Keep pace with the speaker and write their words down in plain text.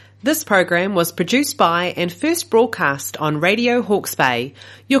This program was produced by and first broadcast on Radio Hawke's Bay,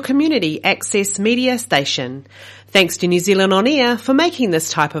 your community access media station. Thanks to New Zealand On Air for making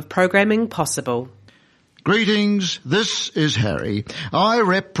this type of programming possible. Greetings, this is Harry. I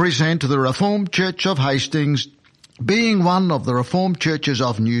represent the Reformed Church of Hastings, being one of the Reformed Churches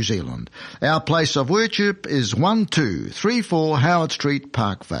of New Zealand. Our place of worship is 1234 Howard Street,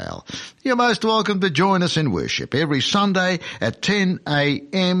 Parkvale. You're most welcome to join us in worship every Sunday at 10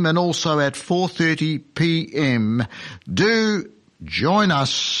 a.m. and also at 4:30 p.m. Do join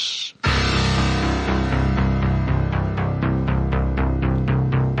us.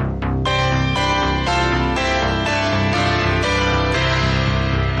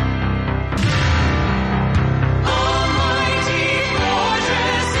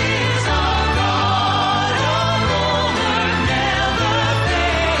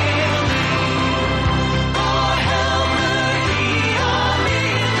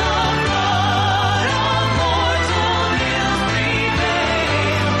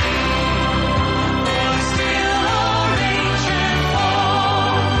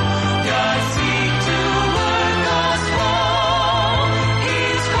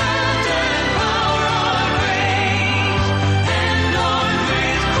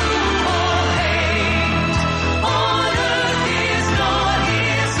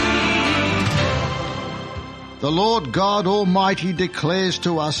 The Lord God Almighty declares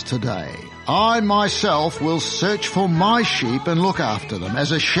to us today, I myself will search for my sheep and look after them,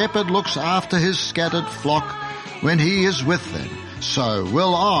 as a shepherd looks after his scattered flock when he is with them. So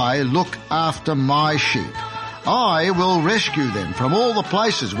will I look after my sheep. I will rescue them from all the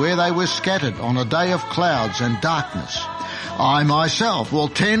places where they were scattered on a day of clouds and darkness. I myself will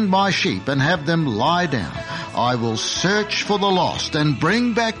tend my sheep and have them lie down. I will search for the lost and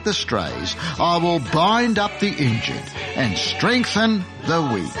bring back the strays. I will bind up the injured and strengthen the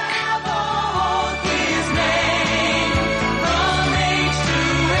weak.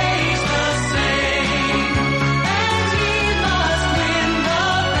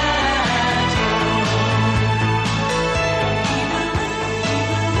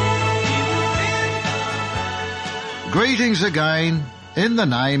 Greetings again in the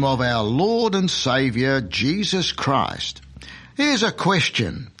name of our Lord and Saviour, Jesus Christ. Here's a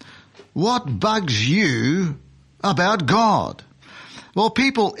question. What bugs you about God? Well,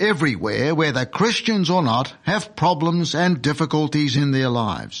 people everywhere, whether Christians or not, have problems and difficulties in their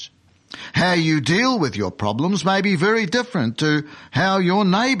lives. How you deal with your problems may be very different to how your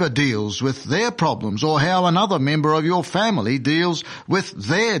neighbour deals with their problems or how another member of your family deals with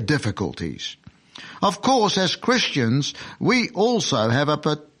their difficulties. Of course, as Christians, we also have a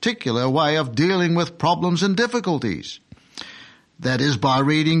particular way of dealing with problems and difficulties. That is by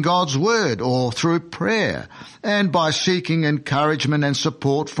reading God's Word or through prayer and by seeking encouragement and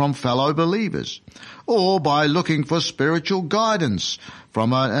support from fellow believers or by looking for spiritual guidance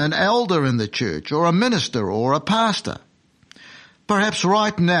from an elder in the church or a minister or a pastor. Perhaps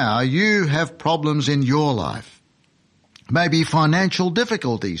right now you have problems in your life. Maybe financial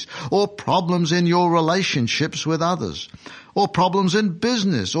difficulties, or problems in your relationships with others, or problems in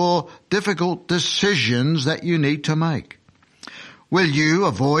business, or difficult decisions that you need to make. Will you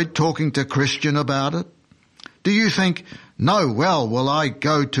avoid talking to a Christian about it? Do you think, no, well, will I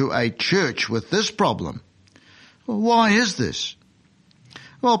go to a church with this problem? Well, why is this?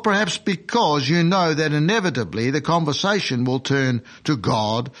 Well, perhaps because you know that inevitably the conversation will turn to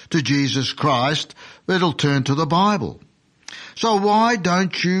God, to Jesus Christ, it'll turn to the Bible. So why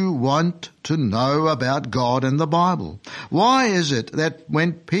don't you want to know about God and the Bible? Why is it that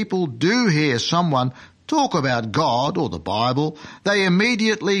when people do hear someone talk about God or the Bible, they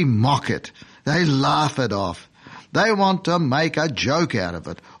immediately mock it? They laugh it off. They want to make a joke out of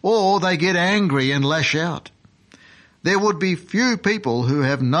it, or they get angry and lash out. There would be few people who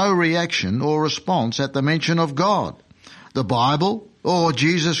have no reaction or response at the mention of God, the Bible, or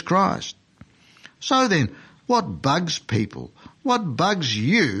Jesus Christ. So then, what bugs people? What bugs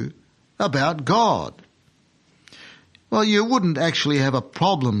you about God? Well, you wouldn't actually have a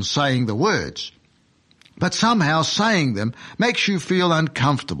problem saying the words, but somehow saying them makes you feel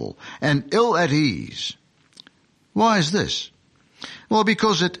uncomfortable and ill at ease. Why is this? Well,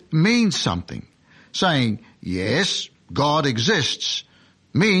 because it means something. Saying, yes, God exists,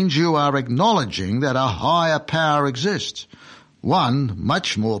 means you are acknowledging that a higher power exists, one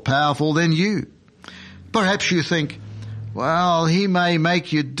much more powerful than you. Perhaps you think, well, he may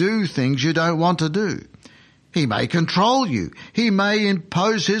make you do things you don't want to do. He may control you. He may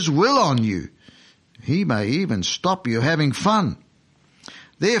impose his will on you. He may even stop you having fun.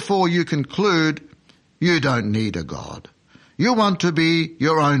 Therefore, you conclude you don't need a God. You want to be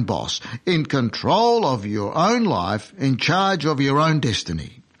your own boss, in control of your own life, in charge of your own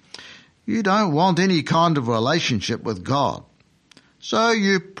destiny. You don't want any kind of relationship with God. So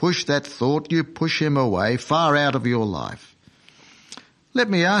you push that thought, you push him away, far out of your life. Let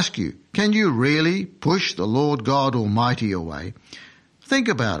me ask you, can you really push the Lord God Almighty away? Think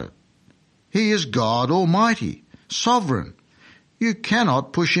about it. He is God Almighty, sovereign. You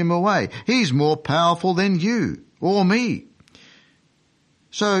cannot push him away. He's more powerful than you or me.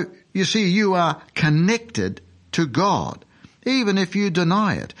 So, you see, you are connected to God, even if you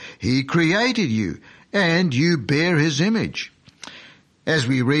deny it. He created you, and you bear his image. As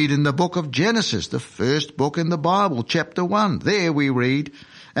we read in the book of Genesis, the first book in the Bible, chapter 1, there we read,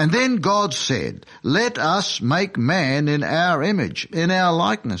 "And then God said, let us make man in our image, in our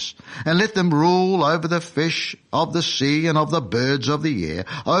likeness, and let them rule over the fish of the sea and of the birds of the air,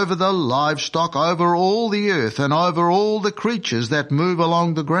 over the livestock, over all the earth, and over all the creatures that move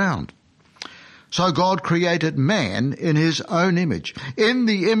along the ground." So God created man in his own image. In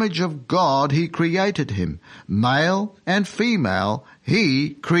the image of God he created him. Male and female he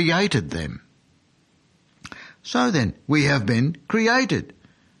created them. So then, we have been created.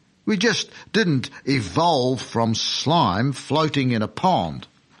 We just didn't evolve from slime floating in a pond.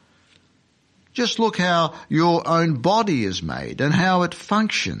 Just look how your own body is made and how it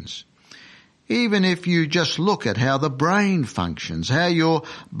functions. Even if you just look at how the brain functions, how your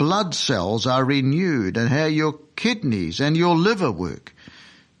blood cells are renewed and how your kidneys and your liver work,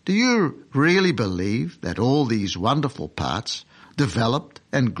 do you really believe that all these wonderful parts developed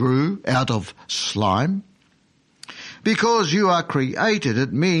and grew out of slime? Because you are created,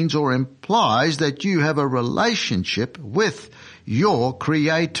 it means or implies that you have a relationship with your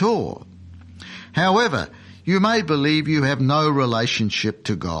Creator. However, you may believe you have no relationship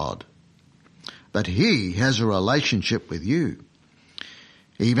to God, but he has a relationship with you.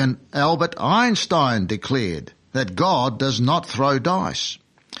 Even Albert Einstein declared that God does not throw dice.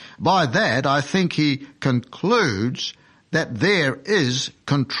 By that, I think he concludes that there is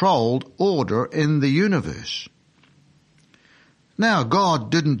controlled order in the universe. Now,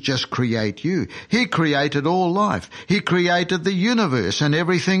 God didn't just create you. He created all life. He created the universe and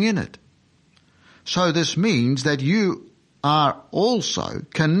everything in it. So this means that you are also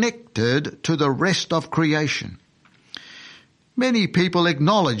connected to the rest of creation. Many people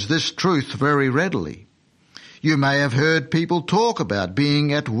acknowledge this truth very readily. You may have heard people talk about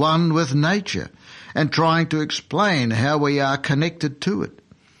being at one with nature and trying to explain how we are connected to it.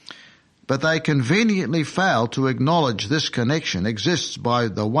 But they conveniently fail to acknowledge this connection exists by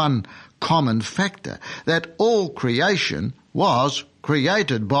the one common factor, that all creation was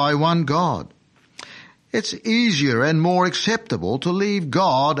created by one God. It's easier and more acceptable to leave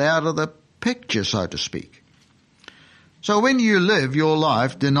God out of the picture, so to speak. So when you live your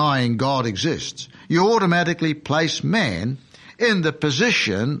life denying God exists, you automatically place man in the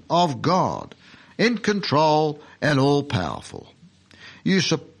position of God, in control and all-powerful. You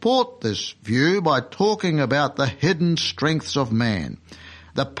support this view by talking about the hidden strengths of man,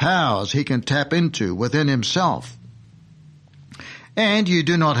 the powers he can tap into within himself. And you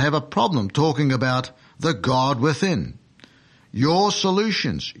do not have a problem talking about the God within. Your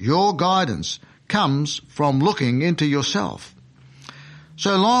solutions, your guidance comes from looking into yourself.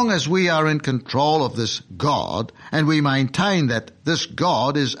 So long as we are in control of this God and we maintain that this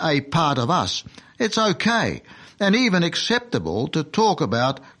God is a part of us, it's okay and even acceptable to talk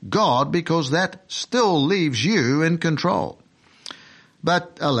about God because that still leaves you in control.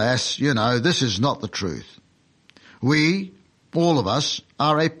 But alas, this is not the truth. We, all of us,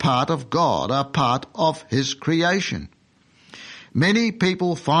 are a part of God, a part of his creation. Many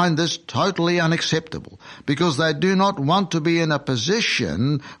people find this totally unacceptable because they do not want to be in a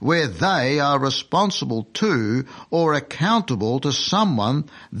position where they are responsible to or accountable to someone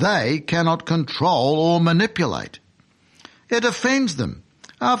they cannot control or manipulate. It offends them.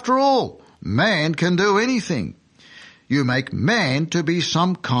 After all, man can do anything. You make man to be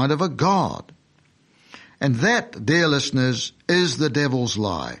some kind of a god. And that, dear listeners, is the devil's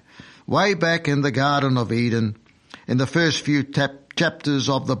lie. Way back in the Garden of Eden, in the first few chapters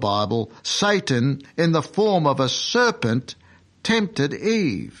of the Bible, Satan, in the form of a serpent, tempted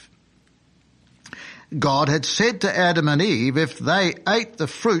Eve. God had said to Adam and Eve, if they ate the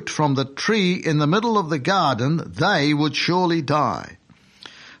fruit from the tree in the middle of the garden, they would surely die.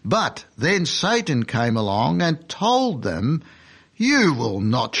 But then Satan came along and told them, you will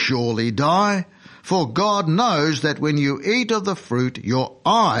not surely die, for God knows that when you eat of the fruit, your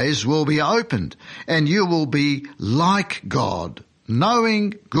eyes will be opened, and you will be like God,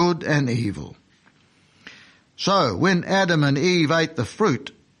 knowing good and evil. So when Adam and Eve ate the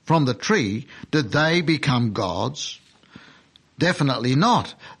fruit from the tree, did they become gods? Definitely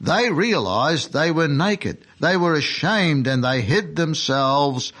not. They realized they were naked. They were ashamed and they hid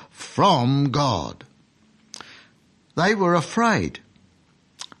themselves from God. They were afraid.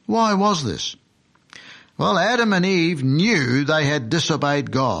 Why was this? Well, Adam and Eve knew they had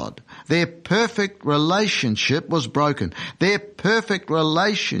disobeyed God. Their perfect relationship was broken. Their perfect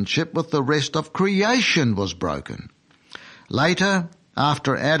relationship with the rest of creation was broken. Later,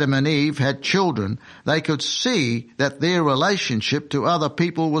 after Adam and Eve had children, they could see that their relationship to other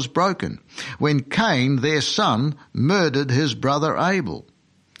people was broken when Cain, their son, murdered his brother Abel.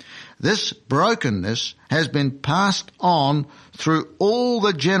 This brokenness has been passed on through all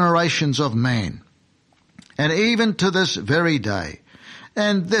the generations of man, and even to this very day.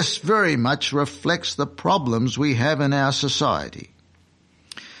 And this very much reflects the problems we have in our society.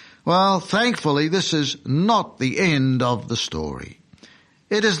 Well, thankfully, this is not the end of the story.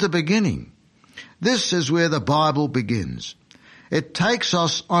 It is the beginning. This is where the Bible begins. It takes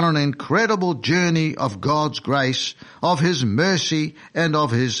us on an incredible journey of God's grace, of His mercy, and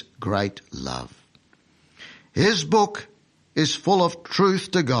of His great love. His book is full of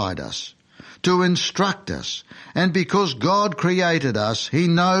truth to guide us, to instruct us, and because God created us, He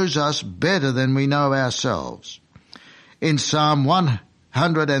knows us better than we know ourselves. In Psalm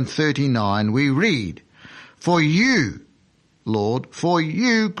 139 we read, "For you, Lord, for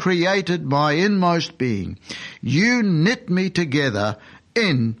you created my inmost being. You knit me together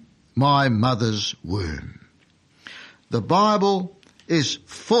in my mother's womb." The Bible is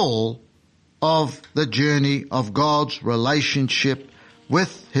full of the journey of God's relationship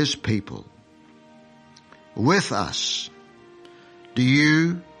with His people, with us. Do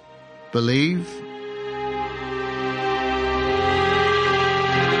you believe?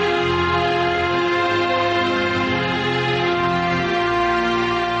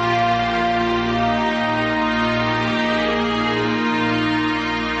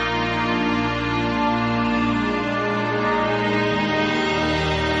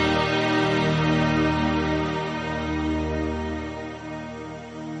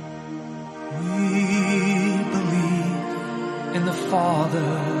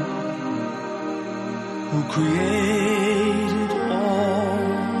 Who created all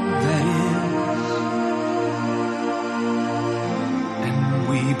that is, and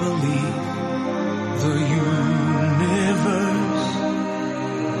we believe the universe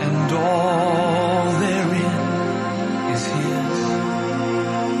and all therein is His.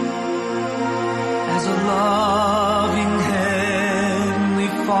 As a loving Heavenly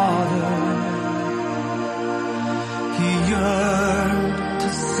Father, He yearned to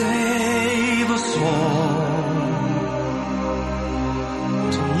save us all,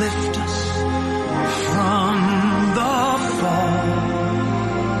 to lift us from the fall.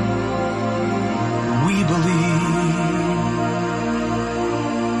 We believe.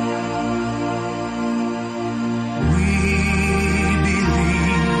 We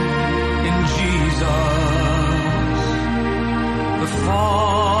believe in Jesus, the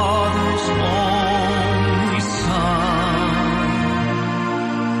Father's only Son,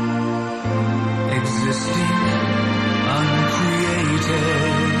 existing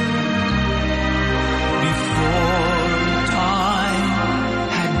uncreated before time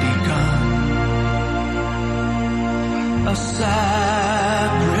had begun, a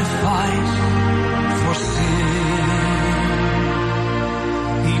sacrifice for sin.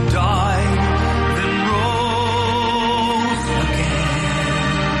 He died, then rose again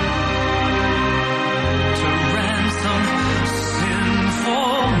to ransom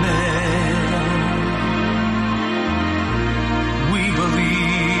sinful men. We believe.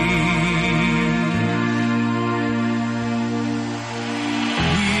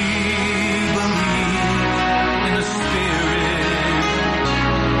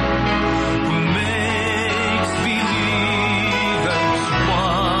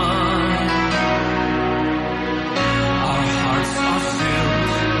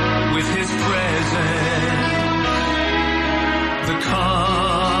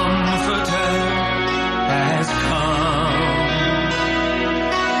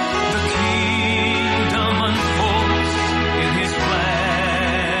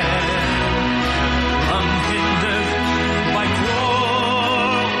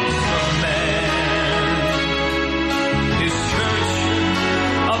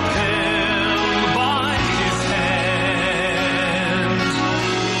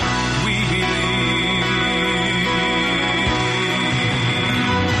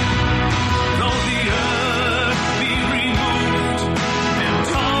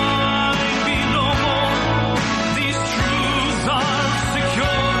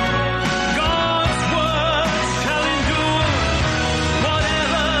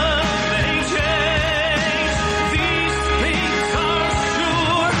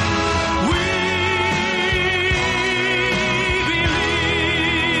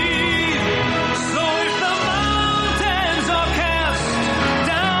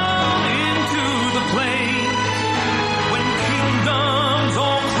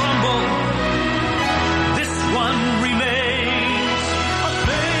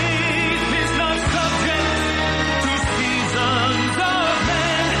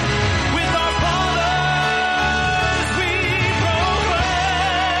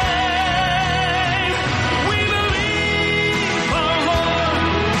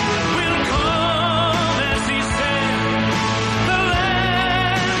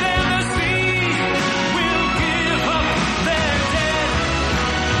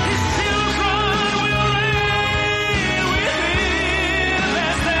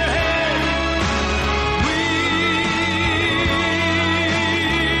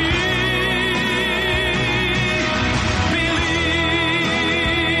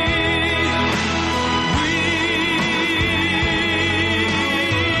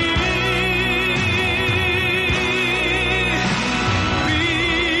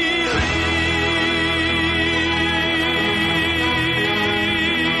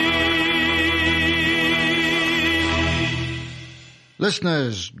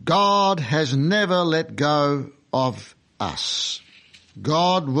 Listeners, God has never let go of us.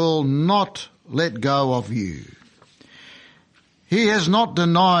 God will not let go of you. He has not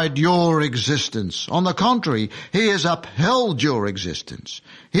denied your existence. On the contrary, He has upheld your existence.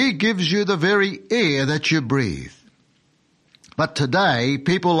 He gives you the very air that you breathe. But today,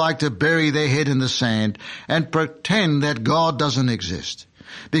 people like to bury their head in the sand and pretend that God doesn't exist,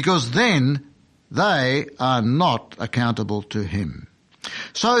 because then they are not accountable to Him.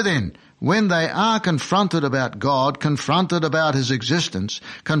 So then, when they are confronted about God, confronted about His existence,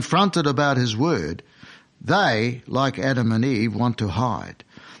 confronted about His word, they, like Adam and Eve, want to hide.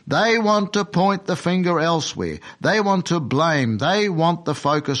 They want to point the finger elsewhere. They want to blame. They want the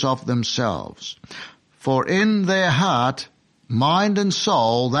focus of themselves. For in their heart, mind and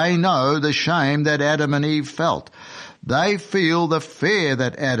soul, they know the shame that Adam and Eve felt. They feel the fear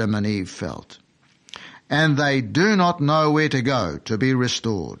that Adam and Eve felt. And they do not know where to go to be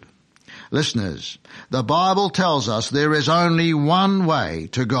restored. Listeners, the Bible tells us there is only one way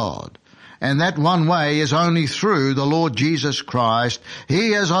to God, and that one way is only through the Lord Jesus Christ.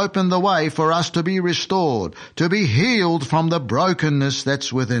 He has opened the way for us to be restored, to be healed from the brokenness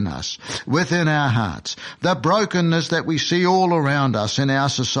that's within us, within our hearts, the brokenness that we see all around us in our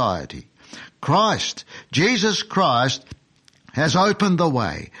society. Christ, Jesus Christ, has opened the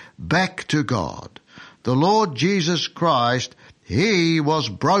way back to God. The Lord Jesus Christ, He was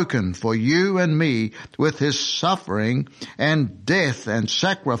broken for you and me with His suffering and death and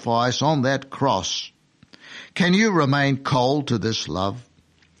sacrifice on that cross. Can you remain cold to this love?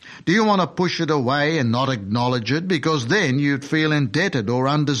 Do you want to push it away and not acknowledge it, because then you'd feel indebted or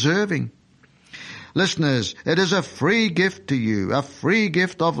undeserving? Listeners, it is a free gift to you, a free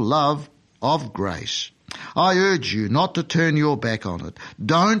gift of love, of grace. I urge you not to turn your back on it.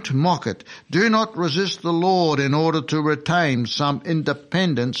 Don't mock it. Do not resist the Lord in order to retain some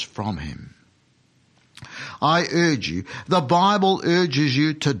independence from Him. I urge you, the Bible urges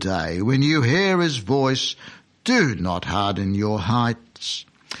you today, when you hear His voice, do not harden your hearts.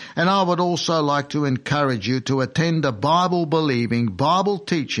 And I would also like to encourage you to attend a Bible-believing,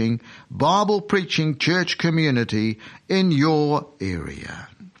 Bible-teaching, Bible-preaching church community in your area.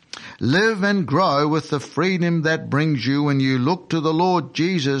 Live and grow with the freedom that brings you when you look to the Lord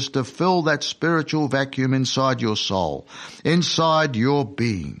Jesus to fill that spiritual vacuum inside your soul, inside your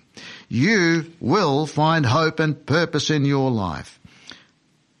being. You will find hope and purpose in your life.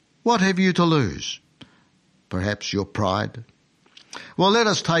 What have you to lose? Perhaps your pride? Well, let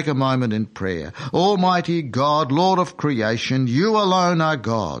us take a moment in prayer. Almighty God, Lord of creation, you alone are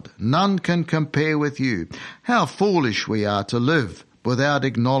God. None can compare with you. How foolish we are to live without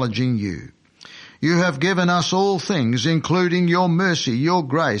acknowledging you. You have given us all things, including your mercy, your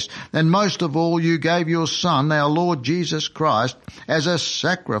grace, and most of all you gave your Son, our Lord Jesus Christ, as a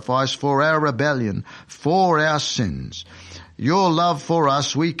sacrifice for our rebellion, for our sins. Your love for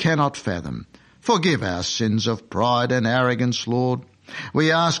us we cannot fathom. Forgive our sins of pride and arrogance, Lord.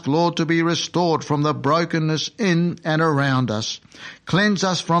 We ask, Lord, to be restored from the brokenness in and around us. Cleanse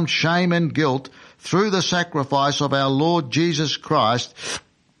us from shame and guilt through the sacrifice of our Lord Jesus Christ,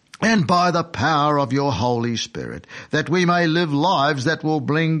 and by the power of your Holy Spirit, that we may live lives that will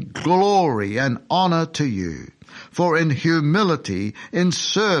bring glory and honor to you. For in humility, in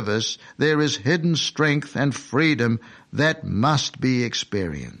service, there is hidden strength and freedom that must be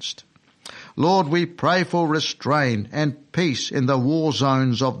experienced. Lord, we pray for restraint and peace in the war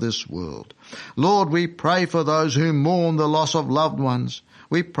zones of this world. Lord, we pray for those who mourn the loss of loved ones.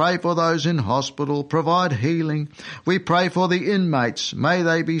 We pray for those in hospital. Provide healing. We pray for the inmates. May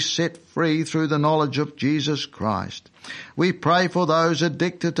they be set free through the knowledge of Jesus Christ. We pray for those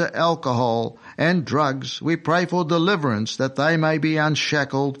addicted to alcohol and drugs. We pray for deliverance that they may be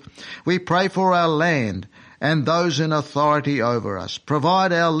unshackled. We pray for our land and those in authority over us.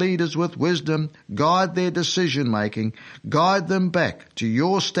 Provide our leaders with wisdom, guide their decision-making, guide them back to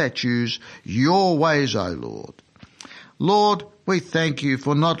your statutes, your ways, O Lord. Lord, we thank you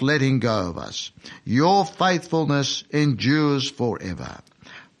for not letting go of us. Your faithfulness endures forever.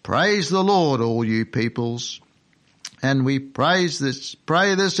 Praise the Lord, all you peoples. And we pray this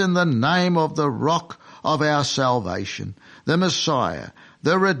in the name of the rock of our salvation, the Messiah,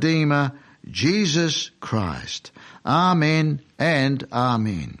 the Redeemer, Jesus Christ. Amen and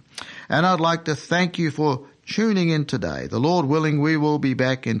amen. And I'd like to thank you for tuning in today. The Lord willing, we will be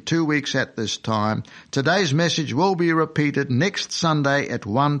back in 2 weeks at this time. Today's message will be repeated next Sunday at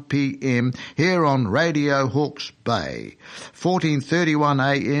 1 p.m. here on Radio Hawke's Bay, 1431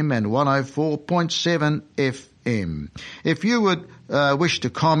 AM and 104.7 FM. If you would wish to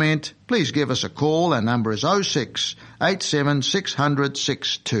comment, please give us a call. Our number is 06 87 600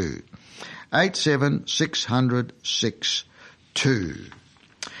 62. 87 600 62.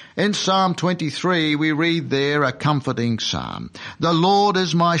 In Psalm 23 we read there a comforting psalm. The Lord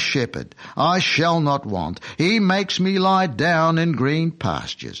is my shepherd, I shall not want. He makes me lie down in green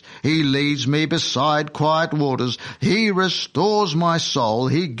pastures. He leads me beside quiet waters. He restores my soul.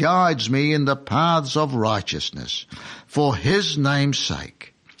 He guides me in the paths of righteousness for his name's sake.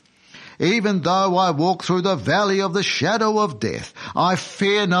 Even though I walk through the valley of the shadow of death, I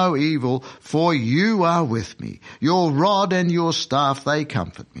fear no evil, for you are with me. Your rod and your staff, they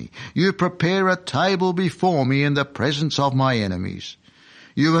comfort me. You prepare a table before me in the presence of my enemies.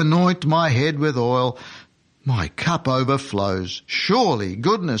 You anoint my head with oil. My cup overflows. Surely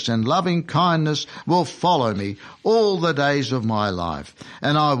goodness and loving kindness will follow me all the days of my life,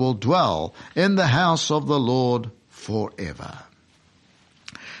 and I will dwell in the house of the Lord forever.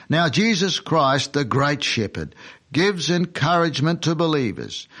 Now Jesus Christ, the great shepherd, gives encouragement to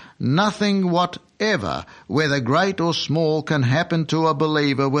believers. Nothing whatever, whether great or small, can happen to a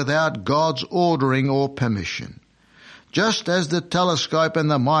believer without God's ordering or permission. Just as the telescope and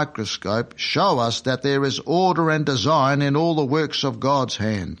the microscope show us that there is order and design in all the works of God's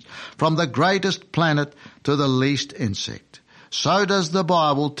hands, from the greatest planet to the least insect, so does the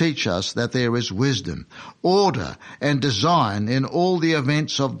Bible teach us that there is wisdom, order, and design in all the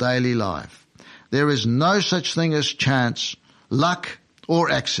events of daily life. There is no such thing as chance, luck, or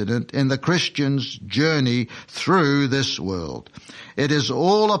accident in the Christian's journey through this world. It is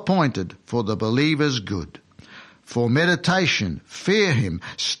all appointed for the believer's good. For meditation, fear him,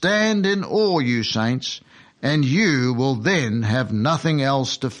 stand in awe, you saints, and you will then have nothing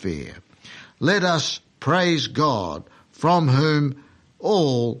else to fear. Let us praise God, from whom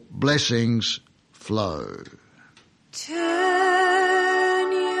all blessings flow.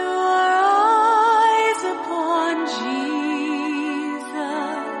 Turn your eyes upon Jesus.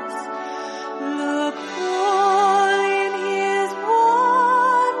 Look full in his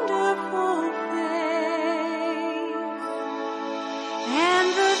wonderful face, and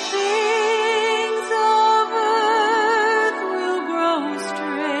the things of earth will grow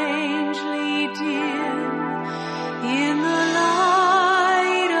strangely dim in the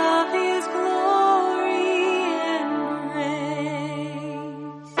light of his glory and grace.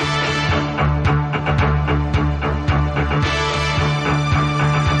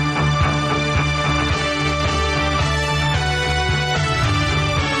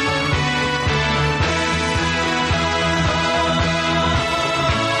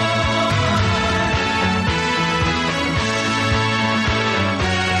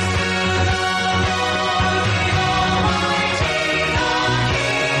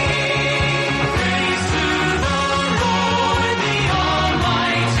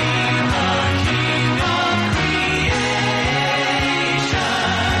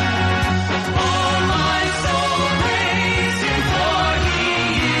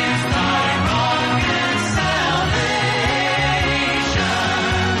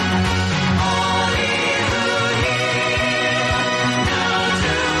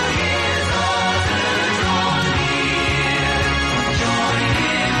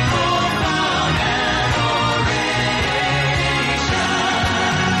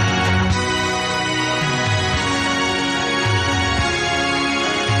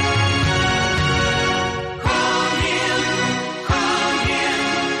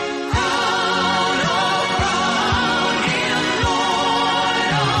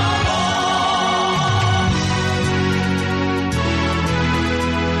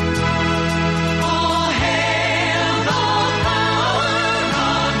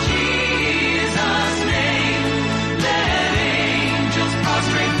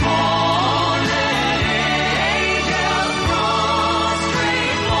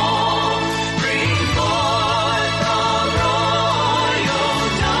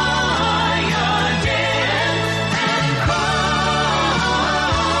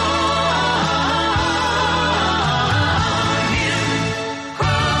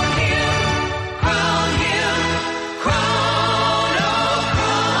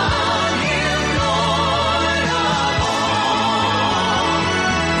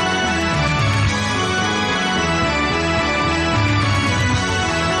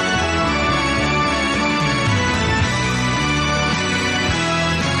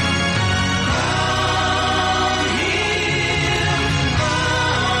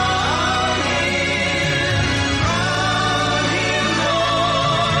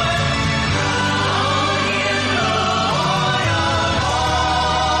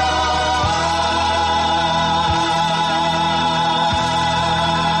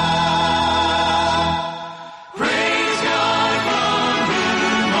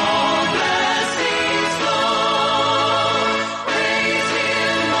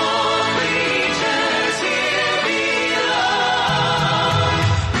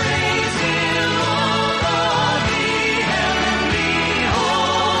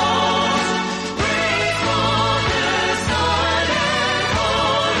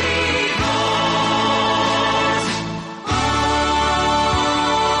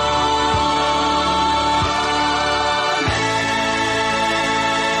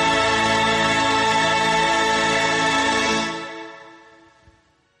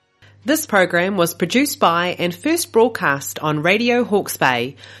 This program was produced by and first broadcast on Radio Hawke's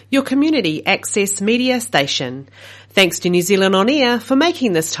Bay, your community access media station. Thanks to New Zealand On Air for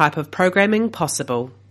making this type of programming possible.